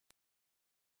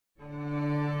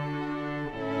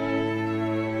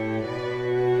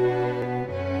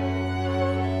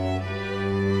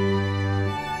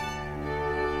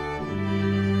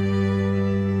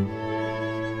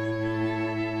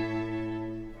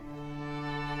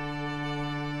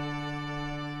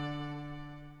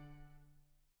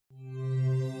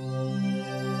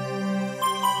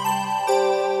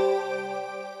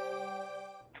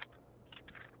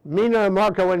Mina,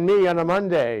 Marco, and me on a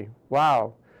Monday.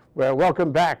 Wow. Well,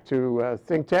 welcome back to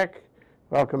ThinkTech.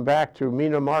 Welcome back to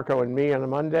Mina, Marco, and me on a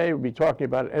Monday. We'll be talking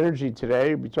about energy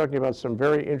today. We'll be talking about some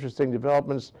very interesting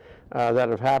developments that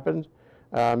have happened.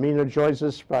 Mina joins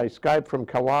us by Skype from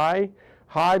Kauai.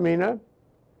 Hi, Mina.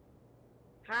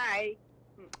 Hi.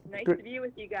 Nice to be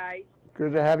with you guys.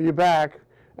 Good to have you back.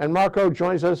 And Marco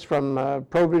joins us from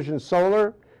Provision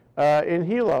Solar in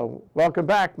Hilo. Welcome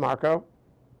back, Marco.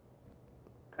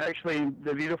 Actually,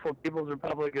 the beautiful People's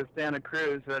Republic of Santa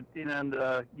Cruz. And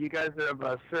you guys are of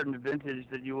a certain vintage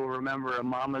that you will remember a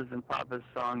Mamas and Papas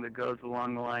song that goes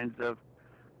along the lines of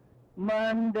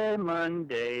Monday,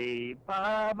 Monday,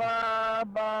 ba ba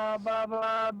ba ba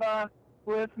ba ba,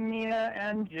 with Mina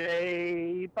and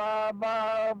Jay, ba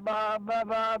ba ba ba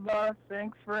ba ba.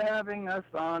 Thanks for having us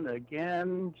on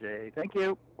again, Jay. Thank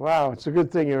you. Wow, it's a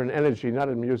good thing you're in energy, not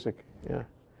in music. Yeah.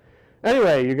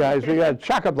 Anyway, you guys, we got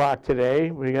chock-a-block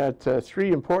today. We got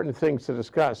three important things to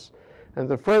discuss. And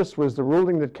the first was the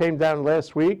ruling that came down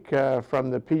last week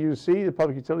from the PUC, the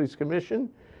Public Utilities Commission,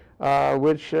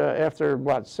 which after,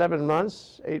 what, 7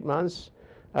 months, 8 months,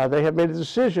 they have made a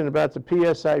decision about the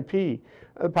PSIP,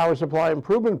 the Power Supply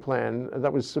Improvement Plan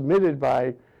that was submitted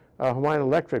by Hawaiian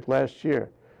Electric last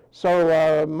year.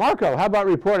 So, Marco, how about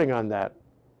reporting on that?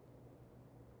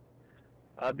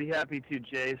 I'd be happy to,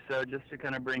 Jay. So just to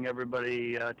kind of bring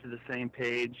everybody to the same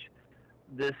page,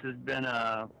 this has been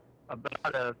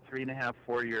about a 3.5,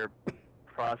 4-year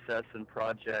process and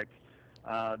project.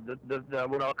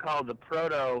 What I'll call the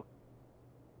proto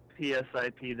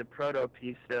PSIP, the proto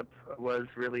PSIP, was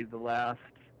really the last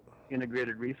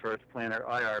Integrated Resource Plan, or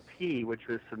IRP, which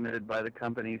was submitted by the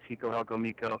companies Hiko, Helco,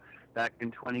 Miko back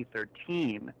in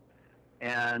 2013.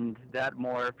 And that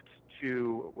morphed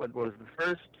to what was the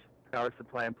first Power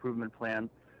Supply Improvement Plan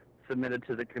submitted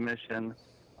to the Commission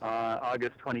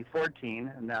August 2014,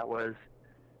 and that was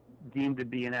deemed to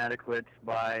be inadequate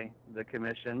by the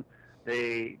Commission.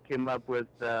 They came up with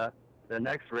the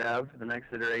next rev, the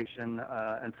next iteration,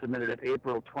 and submitted it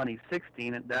April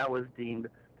 2016, and that was deemed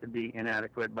to be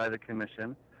inadequate by the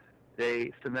Commission.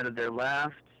 They submitted their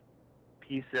last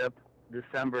PSIP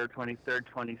December 23rd,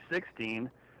 2016,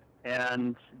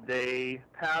 and they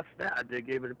passed that. They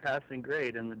gave it a passing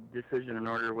grade in the decision in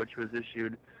order, which was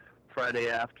issued Friday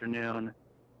afternoon.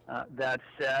 That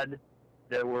said,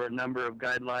 there were a number of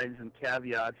guidelines and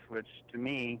caveats which, to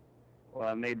me,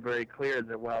 made very clear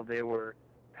that while they were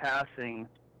passing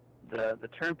the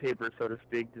term paper, so to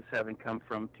speak, just having come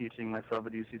from teaching myself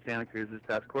at UC Santa Cruz this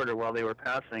past quarter, while they were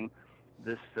passing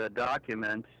this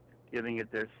document, giving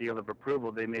it their seal of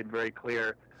approval, they made very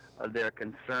clear their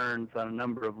concerns on a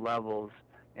number of levels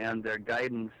and their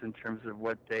guidance in terms of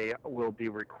what they will be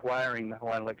requiring the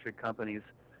Hawaiian Electric companies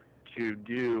to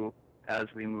do as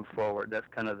we move forward. That's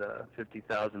kind of the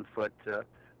 50,000-foot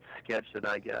sketch that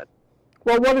I get.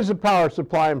 Well, what is a Power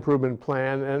Supply Improvement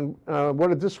Plan, and what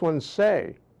did this one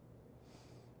say?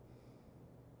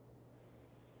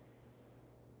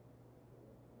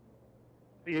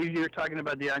 You're talking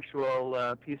about the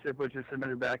actual PSIP, which was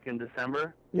submitted back in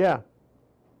December? Yeah.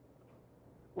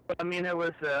 Well, I mean, it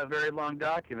was a very long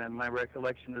document. My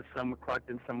recollection is clocked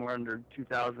in somewhere under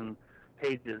 2,000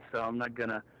 pages, so I'm not going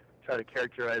to try to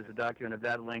characterize a document of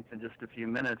that length in just a few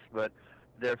minutes, but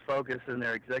their focus in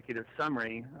their executive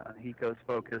summary, HECO's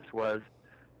focus was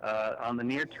on the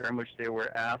near term, which they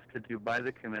were asked to do by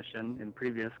the Commission in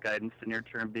previous guidance, the near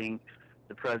term being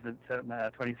the present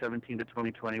 2017 to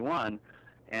 2021.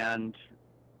 And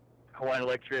Hawaiian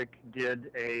Electric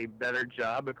did a better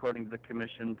job, according to the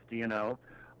Commission's DNO,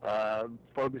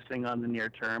 focusing on the near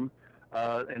term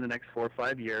in the next 4 or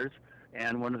 5 years.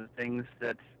 And one of the things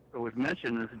that was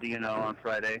mentioned in this DNO on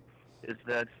Friday is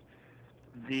that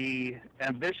the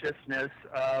ambitiousness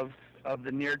of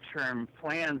the near-term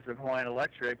plans of Hawaiian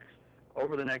Electric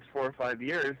over the next 4 or 5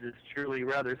 years is truly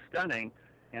rather stunning.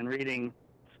 And reading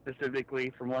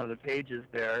specifically from one of the pages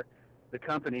there, the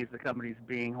companies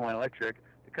being Hawaiian Electric,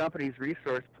 the company's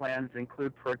resource plans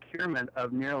include procurement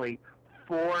of nearly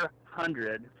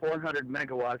 400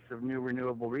 megawatts of new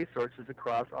renewable resources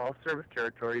across all service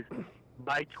territories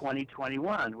by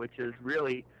 2021, which is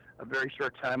really a very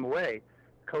short time away.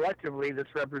 Collectively, this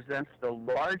represents the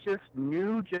largest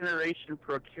new generation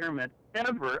procurement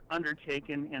ever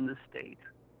undertaken in the state.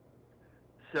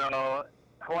 So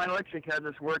Hawaiian Electric has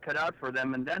this work cut out for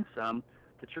them and then some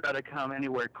to try to come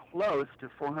anywhere close to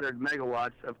 400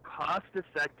 megawatts of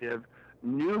cost-effective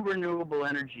new renewable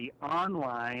energy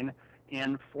online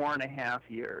in 4.5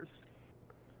 years.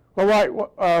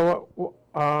 Well,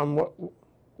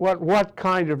 what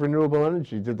kind of renewable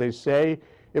energy? Did they say?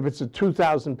 If it's a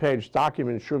 2,000-page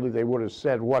document, surely they would have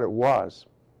said what it was.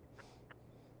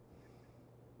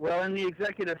 Well, in the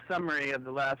executive summary of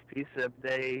the last PSIP,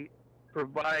 they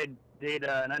provide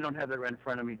data, and I don't have that right in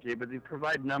front of me, Jay, but they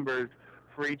provide numbers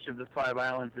for each of the 5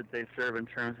 islands that they serve in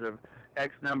terms of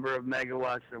X number of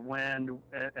megawatts of wind,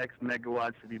 X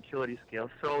megawatts of utility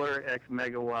scale solar, X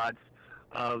megawatts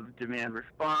of demand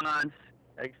response,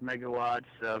 X megawatts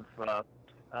of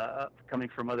coming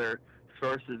from other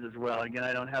sources as well. Again,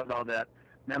 I don't have all that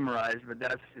memorized, but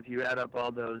that's, if you add up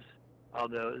all those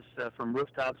from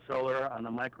rooftop solar on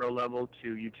the micro level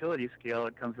to utility scale,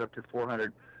 it comes up to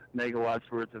 400 megawatts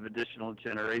worth of additional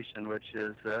generation, which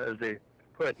is, as they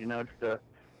put,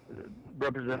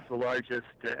 represents the largest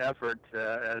effort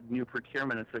at new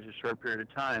procurement in such a short period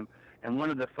of time. And one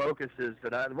of the focuses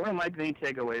one of my main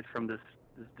takeaways from this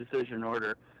decision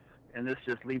order, and this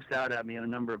just leaps out at me in a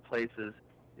number of places,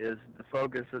 is the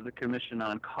focus of the Commission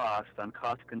on cost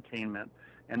containment,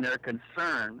 and their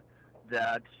concern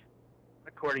that,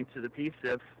 according to the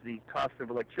PSIF, the cost of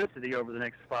electricity over the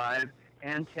next 5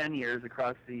 and 10 years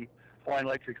across the Hawaiian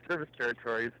Electric service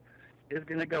territories is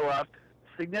going to go up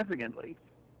significantly.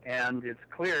 And it's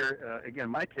clear, again,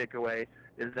 my takeaway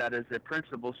is that is a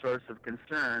principal source of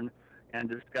concern and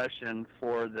discussion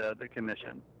for the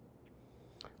Commission.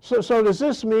 So does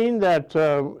this mean that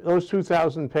those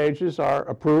 2,000 pages are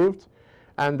approved,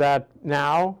 and that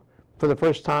now, for the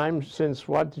first time since,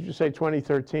 what did you say,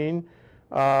 2013,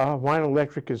 Hawaiian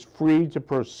Electric is free to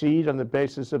proceed on the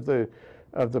basis of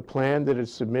the plan that it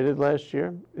submitted last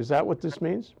year? Is that what this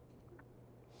means?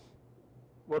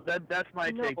 Well, that's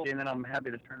my take, and then I'm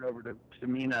happy to turn it over to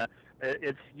Mina.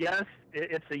 It's yes,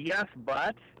 it's a yes,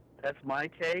 but that's my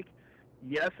take.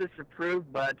 Yes, it's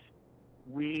approved, but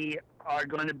we are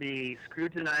going to be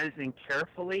scrutinizing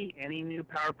carefully any new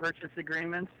power purchase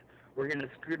agreements. We're going to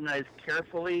scrutinize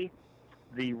carefully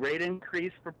the rate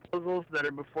increase proposals that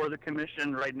are before the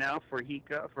Commission right now for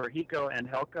HECO and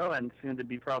HELCO, and soon to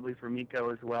be probably for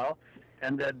MECO as well,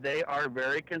 and that they are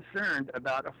very concerned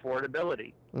about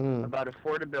affordability,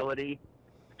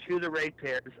 to the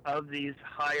ratepayers of these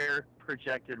higher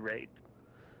projected rates.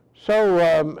 So,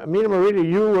 Mina Morita,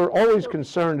 you were always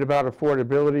concerned about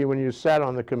affordability when you sat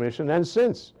on the Commission, and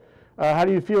since. How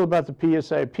do you feel about the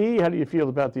PSIP? How do you feel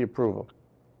about the approval?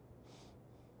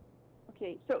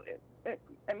 Okay, so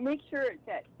make sure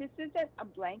that this isn't a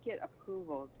blanket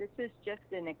approval. This is just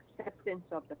an acceptance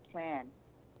of the plan,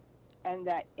 and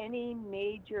that any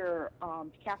major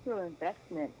capital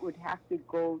investment would have to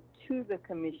go to the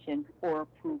Commission for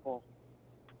approval.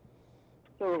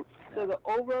 So the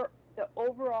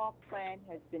overall plan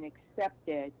has been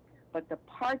accepted, but the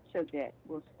parts of it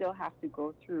will still have to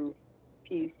go through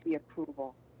PUC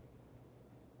approval.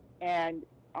 And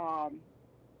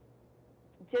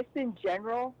just in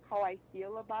general, how I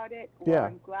feel about it, well,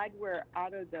 I'm glad we're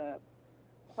out of the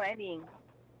planning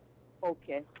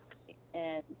focus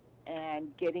and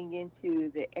getting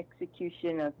into the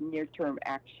execution of near-term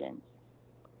actions.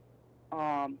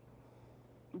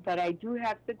 But I do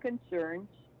have some concerns,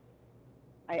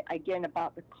 again,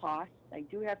 about the cost. I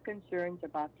do have concerns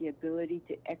about the ability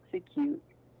to execute.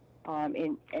 And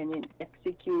in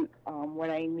execute, what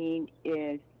I mean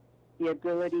is the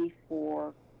ability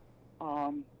for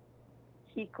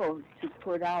HECO to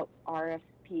put out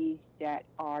RFPs that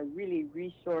are really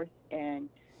resource and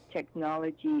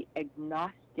technology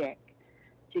agnostic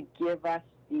to give us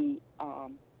the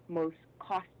most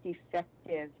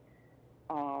cost-effective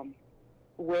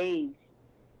ways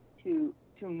to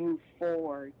move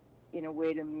forward in a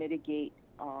way to mitigate,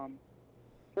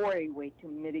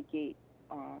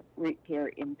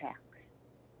 ratepayer impacts.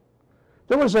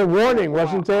 There was a warning,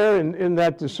 wasn't there, in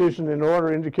that decision in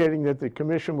order indicating that the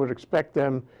Commission would expect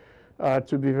them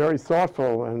to be very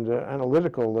thoughtful and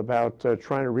analytical about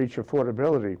trying to reach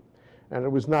affordability. And it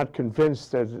was not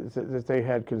convinced that they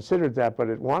had considered that, but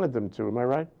it wanted them to. Am I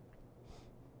right?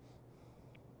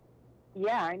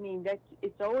 Yeah, I mean,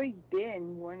 it's always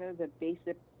been one of the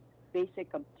basic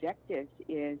objectives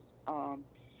is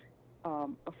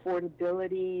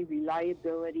affordability,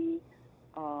 reliability,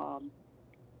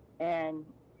 and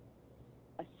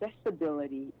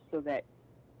accessibility, so that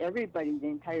everybody, the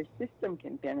entire system,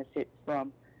 can benefit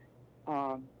from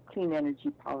clean energy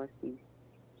policies.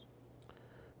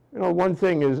 You know, one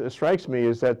thing strikes me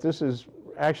is that this is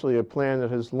actually a plan that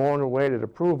has long awaited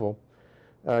approval,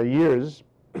 years,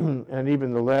 and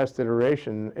even the last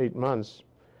iteration, 8 months.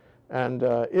 And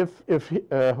if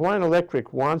Hawaiian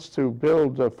Electric wants to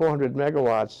build 400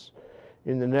 megawatts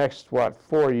in the next,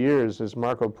 4 years, as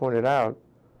Marco pointed out,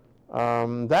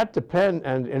 that depends,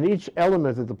 and each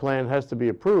element of the plan has to be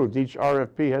approved, each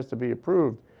RFP has to be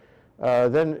approved,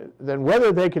 then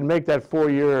whether they can make that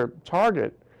 4-year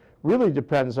target really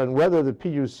depends on whether the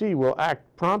PUC will act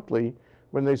promptly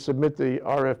when they submit the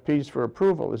RFPs for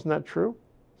approval. Isn't that true?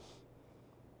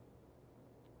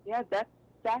 Yeah, that's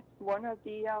one of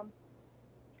the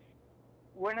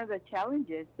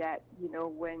challenges, that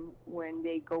when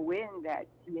they go in, that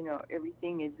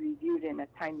everything is reviewed in a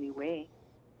timely way.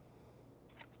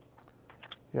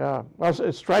 Yeah, well,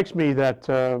 it strikes me that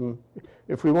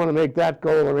if we want to make that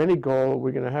goal or any goal,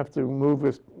 we're going to have to move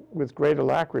with great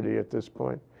alacrity at this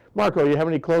point. Marco, you have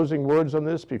any closing words on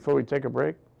this before we take a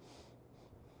break?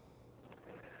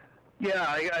 Yeah,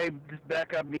 I just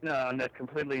back up Mina on that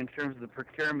completely in terms of the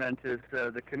procurement. Is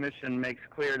the Commission makes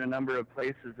clear in a number of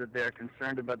places that they're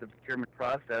concerned about the procurement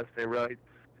process. They write,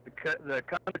 the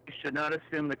company should not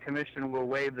assume the Commission will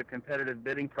waive the competitive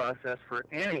bidding process for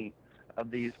any of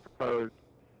these proposed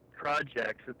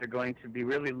projects, that they're going to be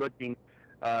really looking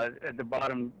at the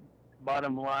bottom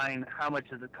line, how much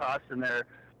does it cost, and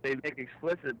they make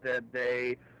explicit that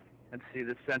they, let's see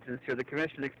the sentence here, the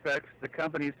Commission expects the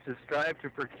companies to strive to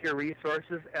procure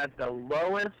resources at the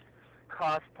lowest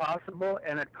cost possible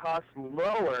and at costs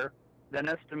lower than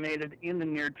estimated in the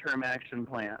near-term action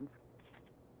plans.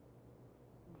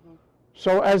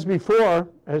 So as before,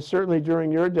 as certainly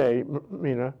during your day,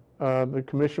 Mina, the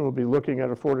Commission will be looking at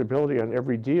affordability on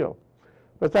every deal.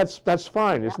 But that's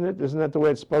fine, isn't it? Isn't that the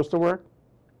way it's supposed to work?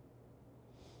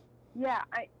 Yeah,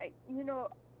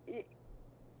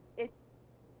 it's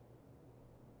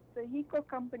the HECO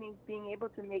companies being able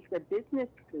to make the business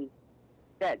case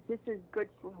that this is good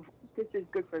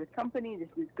for the company, this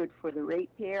is good for the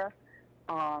ratepayer.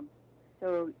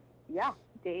 So yeah,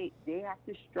 they have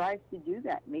to strive to do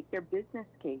that, make their business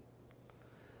case.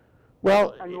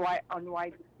 Well, on why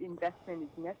this investment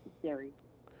is necessary.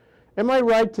 Am I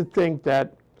right to think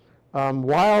that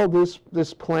while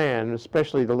this plan,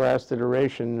 especially the last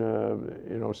iteration,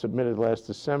 submitted last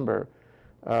December,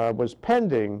 was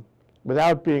pending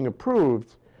without being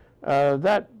approved,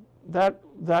 that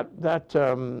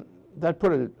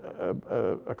put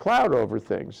a cloud over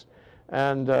things,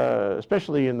 and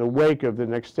especially in the wake of the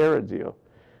Nextera deal,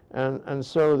 and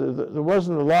so there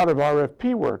wasn't a lot of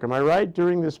RFP work. Am I right,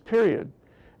 during this period?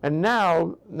 And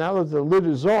now that the lid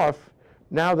is off,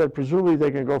 now that presumably they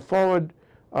can go forward,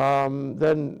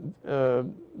 then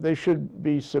they should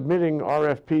be submitting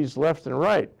RFPs left and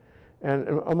right.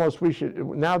 And almost we should,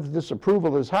 now that this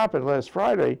approval has happened last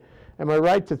Friday, am I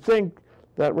right to think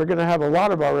that we're going to have a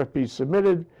lot of RFPs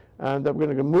submitted and that we're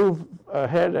going to move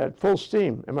ahead at full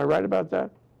steam? Am I right about that?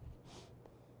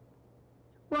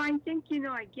 Well, I think,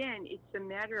 again, it's a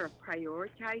matter of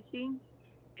prioritizing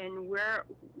and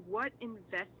what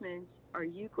investments are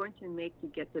you going to make to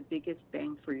get the biggest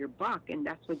bang for your buck, and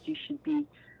that's what you should be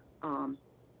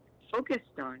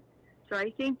focused on. So I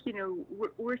think,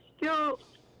 we're still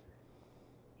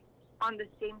on the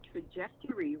same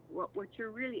trajectory. What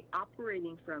you're really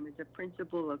operating from is a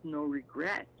principle of no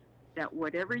regret, that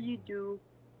whatever you do,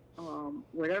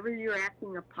 whatever you're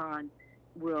acting upon,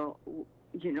 we're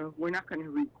not going to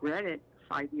regret it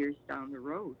 5 years down the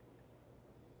road.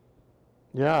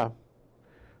 Yeah.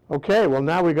 Okay, well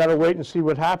now we got to wait and see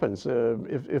what happens.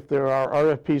 If there are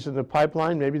RFPs in the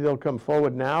pipeline, maybe they'll come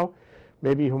forward now.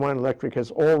 Maybe Hawaiian Electric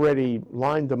has already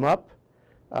lined them up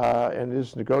and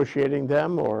is negotiating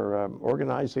them or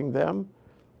organizing them.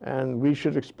 And we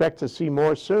should expect to see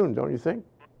more soon, don't you think?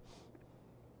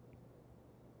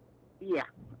 Yeah,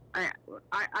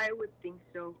 I would think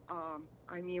so.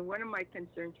 One of my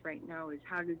concerns right now is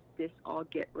how does this all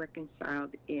get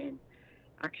reconciled in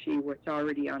actually what's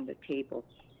already on the table.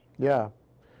 Yeah.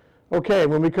 Okay,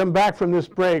 when we come back from this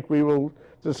break, we will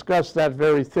discuss that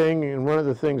very thing, and one of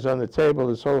the things on the table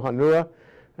is Hohanua,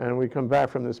 and when we come back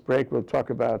from this break, we'll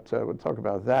talk about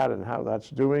that and how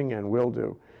that's doing and will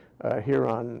do here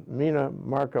on Mina,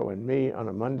 Marco, and me on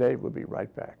a Monday. We'll be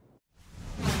right back.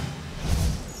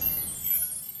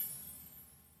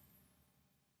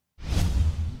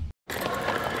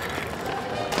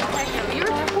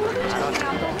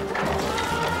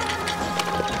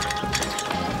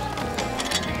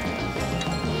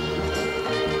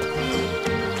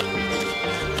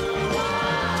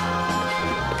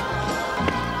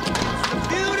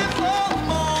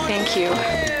 Thank you.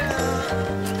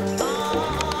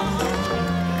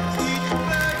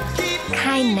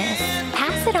 Kindness.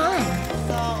 Pass it on.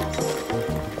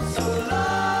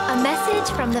 A message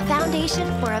from the Foundation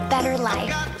for a Better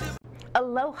Life.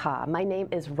 Aloha, my name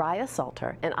is Raya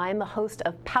Salter, and I am the host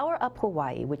of Power Up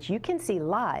Hawaii, which you can see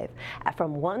live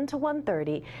from 1 to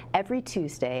 1:30 every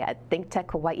Tuesday at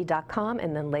ThinkTechHawaii.com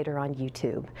and then later on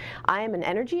YouTube. I am an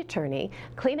energy attorney,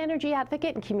 clean energy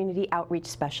advocate, and community outreach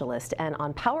specialist, and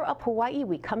on Power Up Hawaii,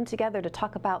 we come together to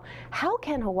talk about how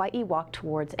can Hawaii walk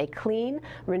towards a clean,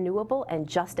 renewable, and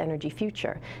just energy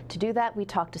future. To do that, we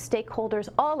talk to stakeholders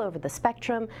all over the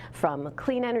spectrum, from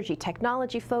clean energy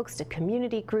technology folks to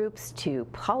community groups, to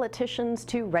politicians,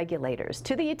 to regulators,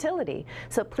 to the utility.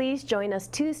 So please join us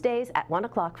Tuesdays at 1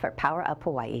 o'clock for Power Up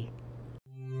Hawaii.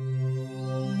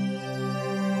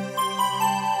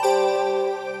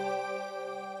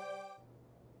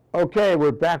 Okay,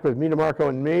 we're back with Mina, Marco,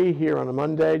 and me here on a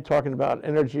Monday talking about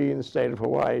energy in the state of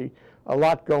Hawaii. A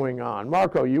lot going on.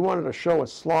 Marco, you wanted to show a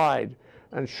slide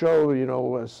and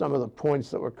show, some of the points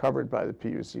that were covered by the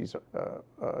PUC's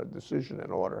decision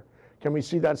and order. Can we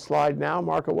see that slide now?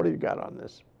 Marco, what do you got on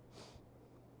this?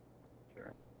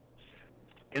 Sure.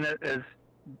 As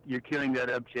you're queuing that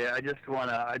up, Jay,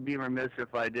 I'd be remiss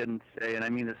if I didn't say, and I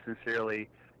mean this sincerely,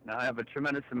 I have a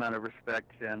tremendous amount of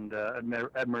respect and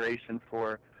admiration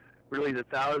for really the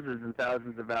thousands and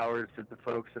thousands of hours that the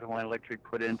folks at Hawaiian Electric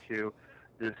put into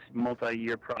this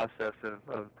multi-year process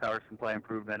of power supply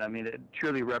improvement. I mean, it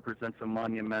truly represents a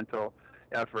monumental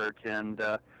effort, and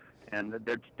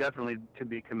they're definitely to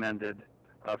be commended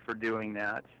for doing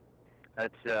that.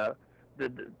 To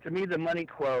me, the money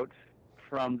quote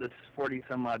from this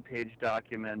 40-some-odd page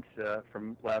document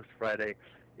from last Friday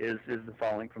is the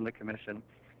following from the Commission.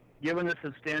 Given the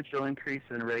substantial increase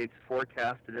in rates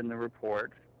forecasted in the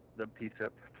report, the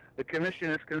PSIP, the Commission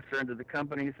is concerned that the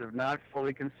companies have not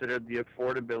fully considered the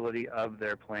affordability of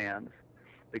their plans.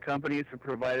 The companies have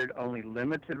provided only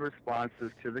limited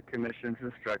responses to the Commission's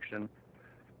instruction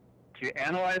to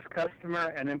analyze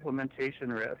customer and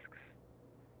implementation risks.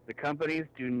 The companies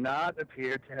do not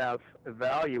appear to have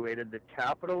evaluated the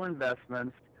capital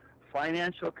investments,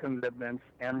 financial commitments,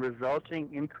 and resulting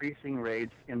increasing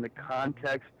rates in the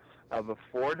context of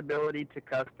affordability to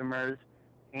customers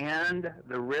and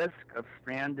the risk of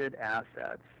stranded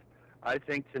assets. I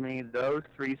think, to me, those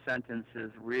three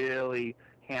sentences really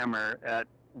hammer at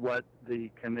what the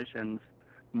Commission's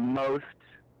most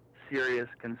serious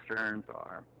concerns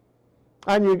are.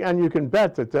 And you can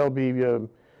bet that they'll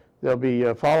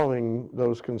be following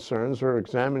those concerns or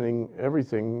examining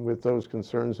everything with those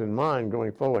concerns in mind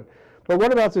going forward. But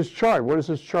what about this chart? What does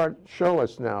this chart show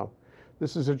us now?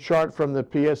 This is a chart from the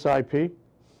PSIP.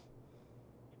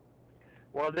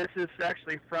 Well, this is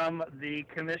actually from the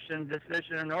Commission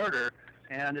decision and order,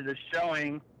 and it is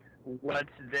showing what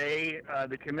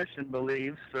the Commission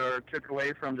believes or took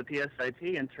away from the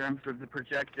PSIP in terms of the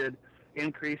projected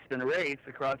increase in rates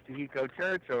across the HECO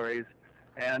territories.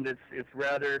 And it's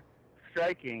rather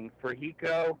striking. For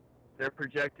HECO, they're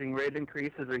projecting rate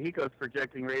increases, or HECO's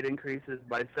projecting rate increases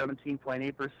by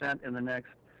 17.8% in the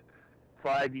next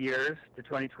 5 years to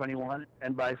 2021,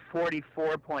 and by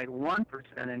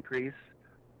 44.1% increase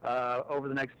over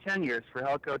the next 10 years. For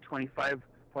HELCO,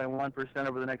 25.1%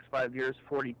 over the next 5 years,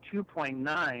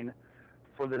 42.9%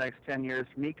 for the next 10 years.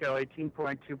 MECO,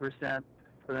 18.2%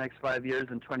 for the next 5 years,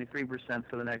 and 23%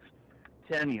 for the next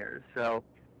 10 years. So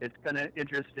it's kind of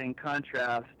interesting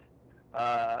contrast,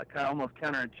 kind of almost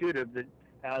counterintuitive, that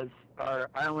as our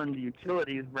island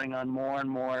utilities bring on more and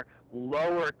more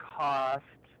lower cost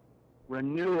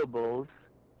renewables,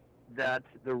 that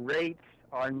the rates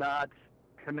are not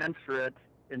commensurate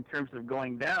in terms of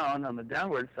going down on the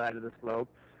downward side of the slope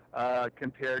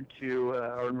compared to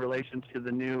or in relation to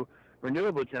the new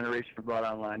renewable generation brought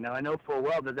online. Now, I know full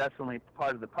well that that's only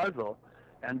part of the puzzle,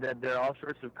 and that there are all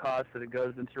sorts of costs that it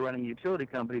goes into running a utility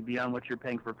company beyond what you're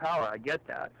paying for power. I get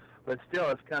that. But still,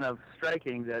 it's kind of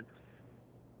striking that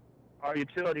our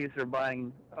utilities are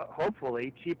buying,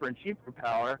 hopefully, cheaper and cheaper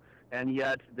power, and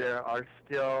yet there's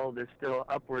still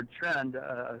upward trend,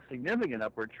 a significant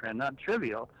upward trend, not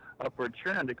trivial, upward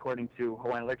trend according to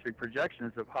Hawaiian Electric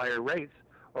projections of higher rates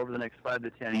over the next 5 to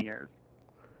 10 years.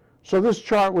 So this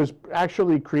chart was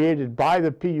actually created by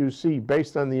the PUC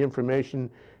based on the information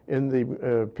in the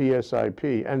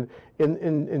PSIP. And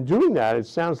in doing that, it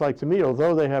sounds like to me,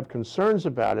 although they have concerns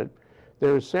about it,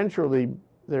 they're essentially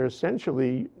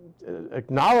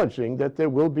acknowledging that there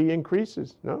will be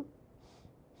increases, no?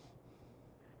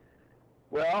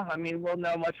 Well, I mean, we'll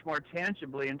know much more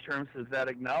tangibly in terms of that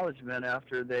acknowledgement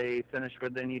after they finish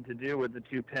what they need to do with the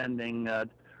two pending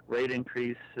rate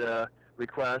increase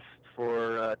requests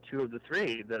for 2 of the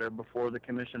 3 that are before the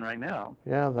Commission right now.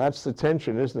 Yeah, that's the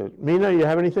tension, isn't it? Mina, you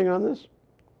have anything on this?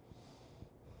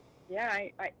 Yeah,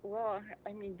 well,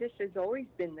 I mean, this has always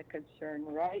been the concern,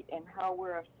 right? And how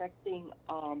we're affecting,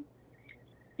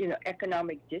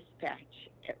 economic dispatch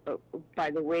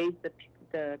by the ways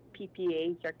the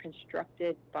PPAs are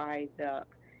constructed, by the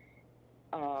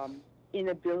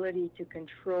inability to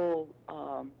control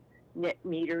net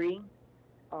metering.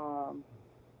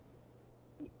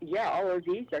 Yeah, all of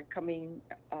these are coming,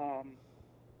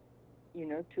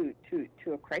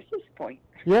 to a crisis point.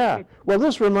 Yeah. Well,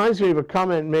 this reminds me of a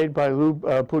comment made by Lou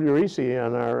Pugliarese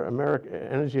on our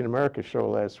Energy in America show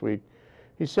last week.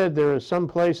 He said there are some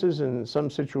places and some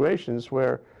situations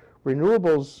where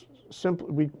renewables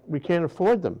simply, we can't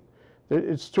afford them.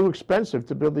 It's too expensive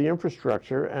to build the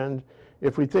infrastructure, and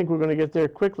if we think we're going to get there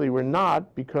quickly, we're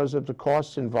not, because of the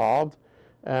costs involved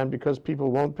and because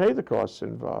people won't pay the costs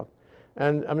involved.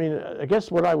 And I mean, I guess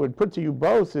what I would put to you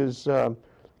both is,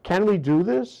 can we do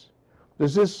this?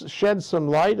 Does this shed some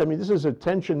light? I mean, this is a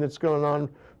tension that's going on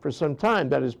for some time,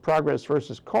 that is progress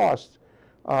versus cost.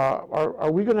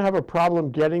 Are we going to have a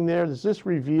problem getting there? Does this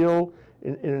reveal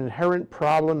an inherent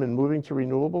problem in moving to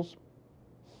renewables?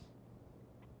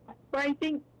 Well, I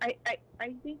think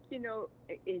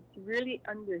it's really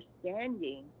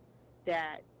understanding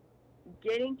that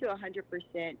getting to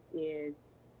 100% is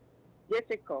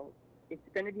difficult. It's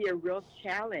going to be a real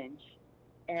challenge,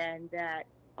 and that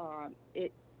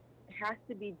it has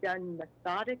to be done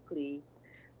methodically,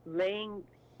 laying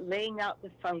out the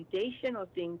foundational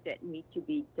things that need to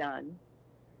be done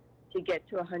to get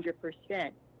to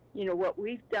 100%. What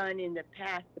we've done in the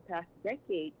past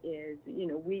decade is,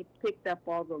 we picked up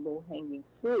all the low-hanging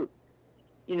fruit,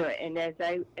 and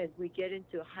as we get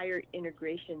into higher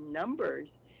integration numbers,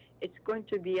 it's going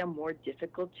to be a more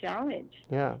difficult challenge.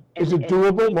 Yeah. Is it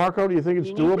doable, Marco? Do you think it's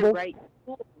doable? You need the right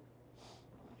tools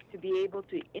to be able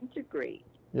to integrate.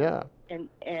 Yeah. And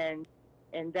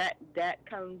that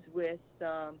comes with,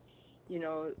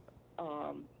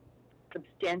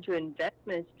 substantial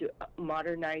investments to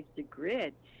modernize the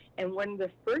grid. And one of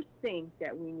the first things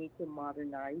that we need to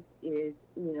modernize is,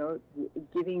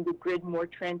 giving the grid more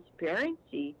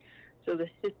transparency, so the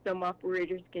system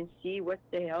operators can see what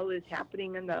the hell is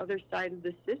happening on the other side of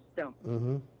the system.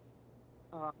 Mm-hmm.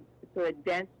 So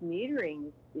advanced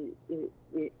metering is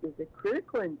a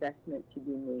critical investment to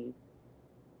be made.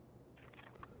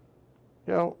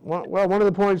 Well, one of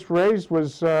the points raised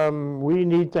was we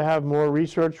need to have more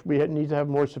research. We need to have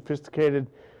more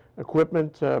sophisticated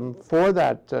equipment for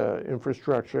that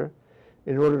infrastructure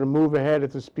in order to move ahead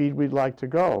at the speed we'd like to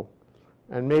go.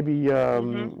 And maybe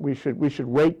we should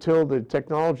wait till the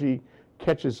technology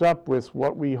catches up with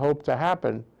what we hope to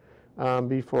happen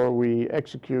before we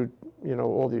execute,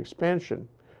 all the expansion.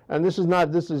 And this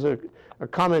is a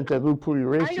comment that Lou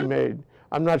Pugliarese made.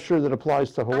 I'm not sure that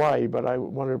applies to Hawaii, but I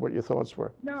wondered what your thoughts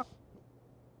were. No,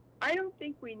 I don't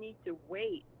think we need to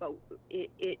wait, but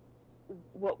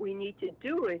what we need to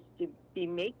do is to be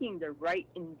making the right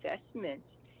investments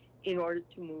in order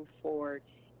to move forward.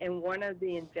 And one of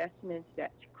the investments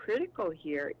that's critical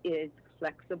here is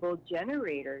flexible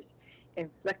generators, and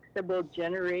flexible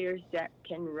generators that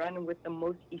can run with the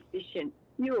most efficient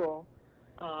fuel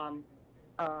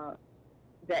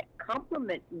that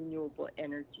complement renewable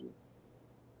energy.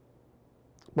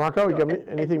 Marco, you got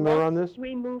anything more on this?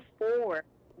 We move forward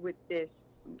with this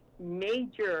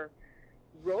major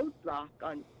roadblock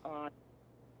on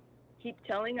keep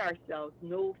telling ourselves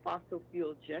no fossil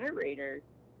fuel generators.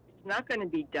 It's not going to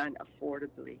be done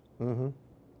affordably. Mm-hmm.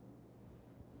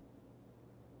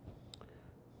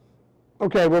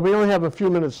 Okay, well, we only have a few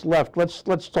minutes left. Let's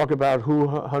talk about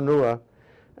Honua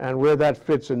and where that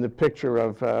fits in the picture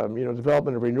of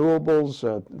development of renewables,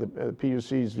 the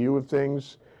PUC's view of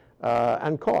things,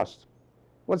 and cost.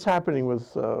 What's happening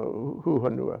with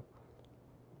Honua?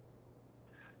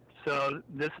 So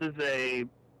this is a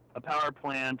power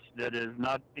plant that is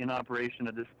not in operation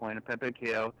at this point, a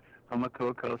Pepekeo,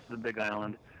 Hamakua Coast of the Big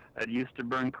Island. It used to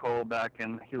burn coal back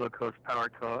in Hilo Coast Power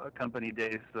Company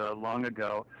days long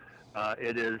ago.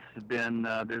 It has been,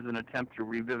 there's an attempt to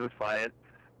revivify it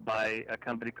by a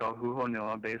company called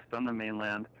Honua based on the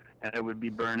mainland, and it would be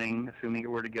burning, assuming it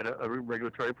were to get a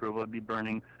regulatory approval, it would be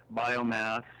burning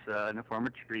biomass in the form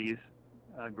of trees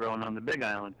grown on the Big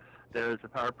Island. There is a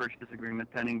power purchase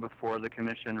agreement pending before the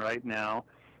Commission right now.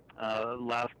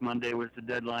 Last Monday was the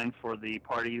deadline for the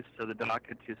parties to the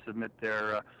docket to submit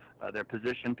their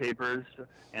position papers,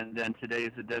 and then today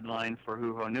is the deadline for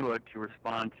Honua to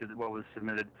respond to what was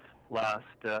submitted last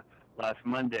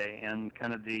Monday. And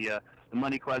kind of the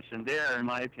money question there, in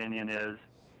my opinion, is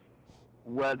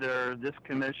whether this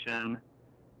Commission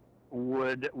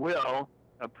will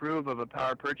approve of a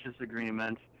power purchase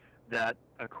agreement that,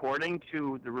 according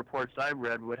to the reports I've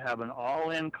read, would have an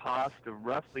all-in cost of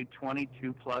roughly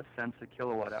 22 plus cents a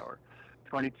kilowatt hour.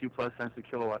 22 plus cents a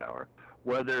kilowatt hour.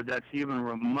 Whether that's even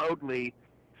remotely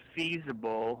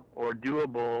feasible or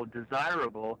doable,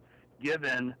 desirable,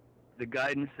 given the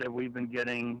guidance that we've been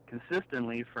getting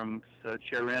consistently from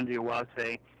Chair Randy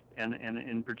Awase and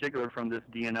in particular from this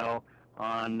DNO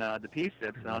on the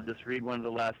PSIPs. And I'll just read one of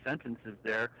the last sentences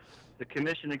there. The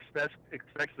Commission expects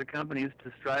the companies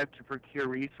to strive to procure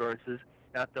resources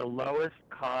at the lowest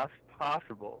cost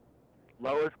possible,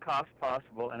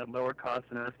 and at lower cost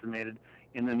than estimated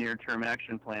in the near-term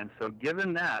action plan. So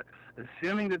given that,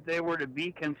 assuming that they were to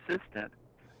be consistent,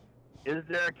 is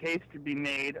there a case to be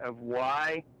made of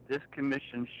why this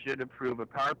Commission should approve a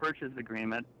power purchase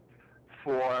agreement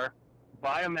for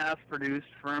biomass-produced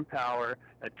firm power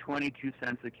at 22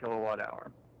 cents a kilowatt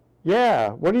hour? Yeah.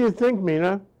 What do you think,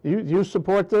 Mina? You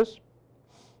support this?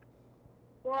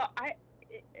 Well,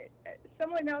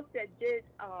 someone else that did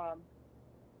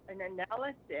an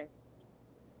analysis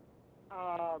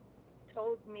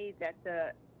told me that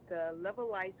the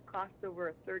levelized cost over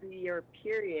a 30-year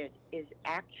period is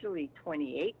actually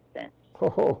 28 cents.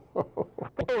 Oh.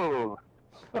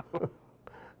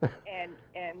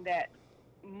 and that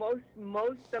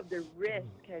most of the risk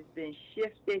has been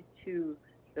shifted to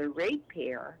the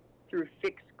ratepayer through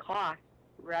fixed costs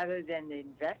rather than the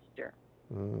investor.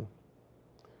 Mm.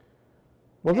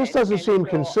 Well, this doesn't seem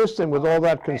consistent with all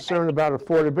that concern about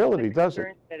affordability, does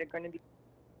it? That are going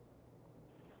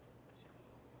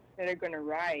to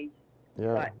rise.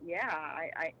 Yeah. But yeah,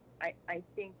 I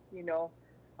think, you know,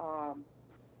 how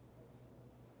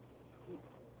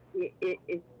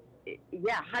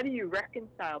do you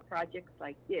reconcile projects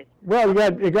like this? Well,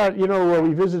 you got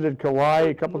we visited Kauai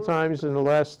a couple times in the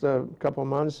last couple of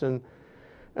months and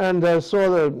saw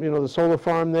the solar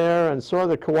farm there and saw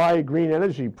the Kauai Green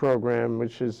Energy Program,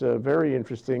 which is very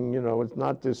interesting. It's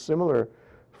not dissimilar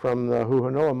from the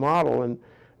Huhonoa model,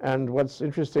 and what's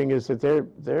interesting is that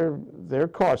their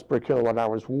cost per kilowatt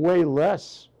hour is way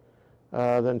less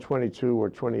than 22 or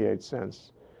 28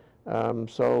 cents.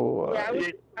 So yeah, I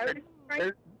was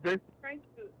trying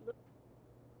to look.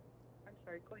 I'm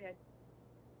sorry. Go ahead.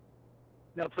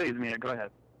 No, please, Mina, go ahead.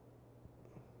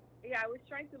 Yeah, I was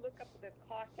trying to look up the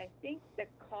cost. I think the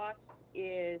cost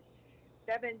is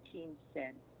 17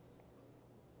 cents.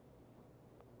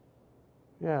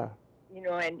 Yeah.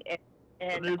 And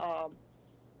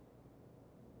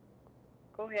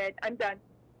go ahead. I'm done.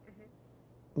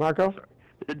 Mm-hmm. Marco?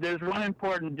 There's one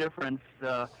important difference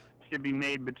to be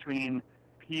made between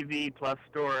PV plus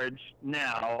storage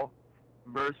now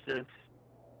versus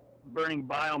burning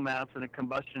biomass in a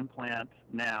combustion plant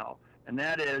now. And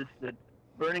that is that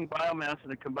burning biomass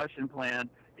in a combustion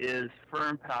plant is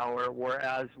firm power,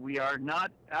 whereas we are not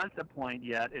at the point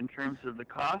yet in terms of the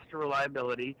cost or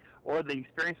reliability or the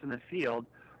experience in the field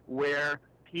where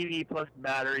PV plus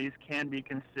batteries can be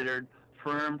considered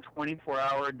firm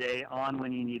 24-hour-a-day on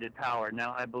when you needed power.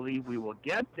 Now, I believe we will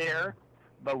get there,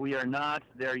 but we are not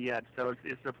there yet. So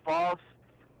it's a false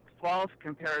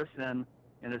comparison,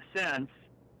 in a sense,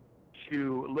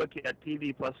 to look at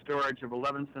PV plus storage of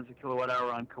 11 cents a kilowatt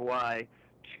hour on Kauai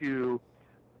to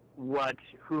what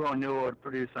Huhonoa would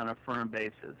produce on a firm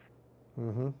basis.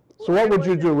 Mm-hmm. So what would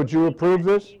you do? Would you approve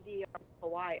this?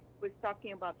 Kauai. I was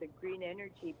talking about the Green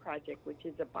Energy Project, which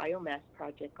is a biomass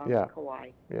project on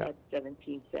Kauai at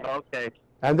 17 cents. Okay.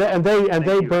 And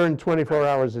they burn 24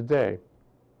 hours a day.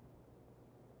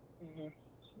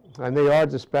 Mm-hmm. And they are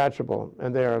dispatchable,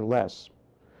 and they are less.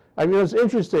 I mean, it's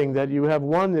interesting that you have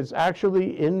one that's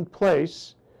actually in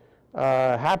place,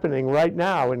 happening right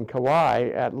now in Kauai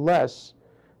at less,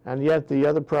 and yet the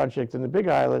other project in the Big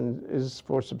Island is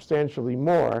for substantially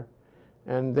more,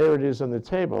 and there it is on the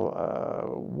table.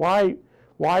 Why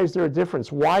is there a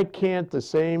difference? Why can't the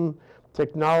same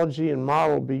technology and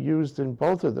model be used in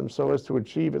both of them so as to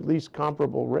achieve at least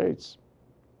comparable rates?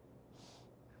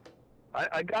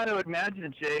 I got to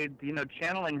imagine, Jay,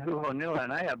 channeling Huhonoa,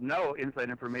 and I have no inside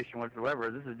information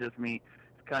whatsoever. This is just me,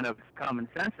 kind of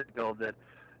commonsensical, that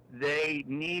they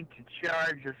need to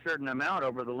charge a certain amount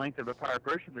over the length of a power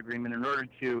purchase agreement in order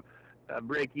to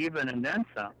break even and then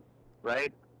some,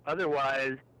 right?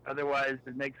 Otherwise,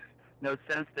 it makes no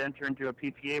sense to enter into a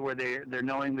PPA where they're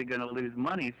knowingly going to lose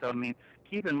money. So, I mean,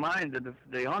 keep in mind that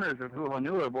the owners of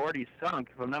Huhonoa have already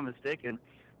sunk, if I'm not mistaken,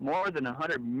 more than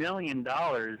 $100 million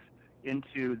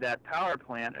into that power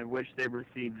plant, in which they've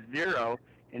received zero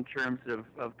in terms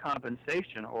of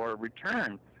compensation or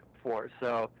return for.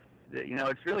 So,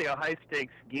 it's really a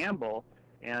high-stakes gamble.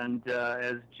 And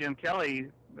as Jim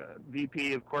Kelly,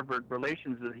 VP of Corporate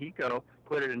Relations at HECO,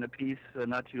 put it in a piece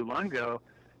not too long ago,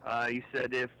 You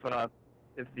said if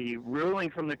the ruling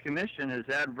from the commission is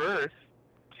adverse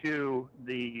to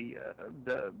the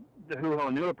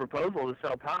Huhonua proposal to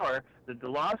sell power, that the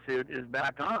lawsuit is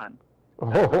back on. The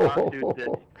lawsuit that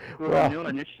Huhonua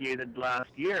initiated last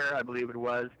year, I believe it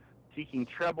was, seeking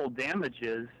treble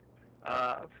damages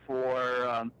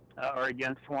for or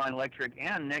against Hawaiian Electric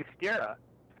and NextEra.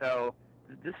 So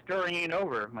this story ain't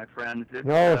over, my friends.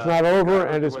 No, it's not over,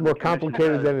 and it's more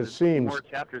complicated than it seems. More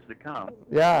chapters to come.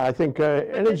 Yeah, I think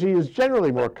energy is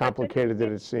generally more complicated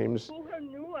than it seems.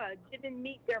 Huhonua didn't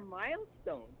meet their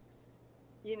milestones,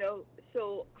 you know.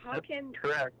 So how That's can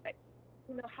correct?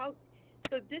 You know how?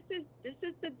 So this is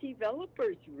the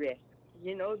developer's risk.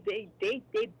 You know, they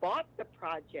bought the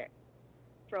project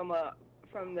from a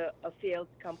failed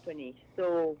company.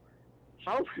 So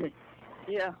how?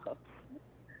 Yeah.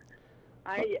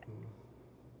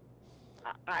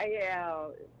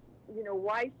 You know,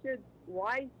 why should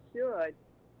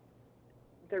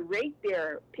the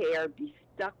ratepayer be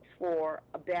stuck for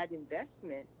a bad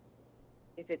investment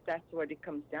if that's what it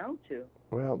comes down to?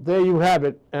 Well, there you have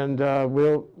it, and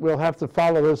we'll have to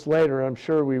follow this later. I'm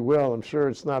sure we will. I'm sure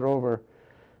it's not over.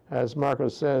 As Marco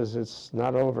says, it's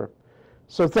not over.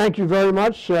 So thank you very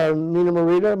much, Mina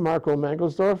Morita, Marco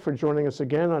Mangelsdorf, for joining us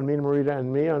again on Mina Morita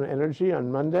and me on Energy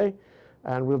on Monday.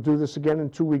 And we'll do this again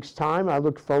in 2 weeks' time. I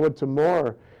look forward to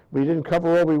more. We didn't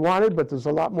cover all we wanted, but there's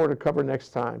a lot more to cover next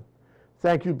time.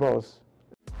 Thank you both.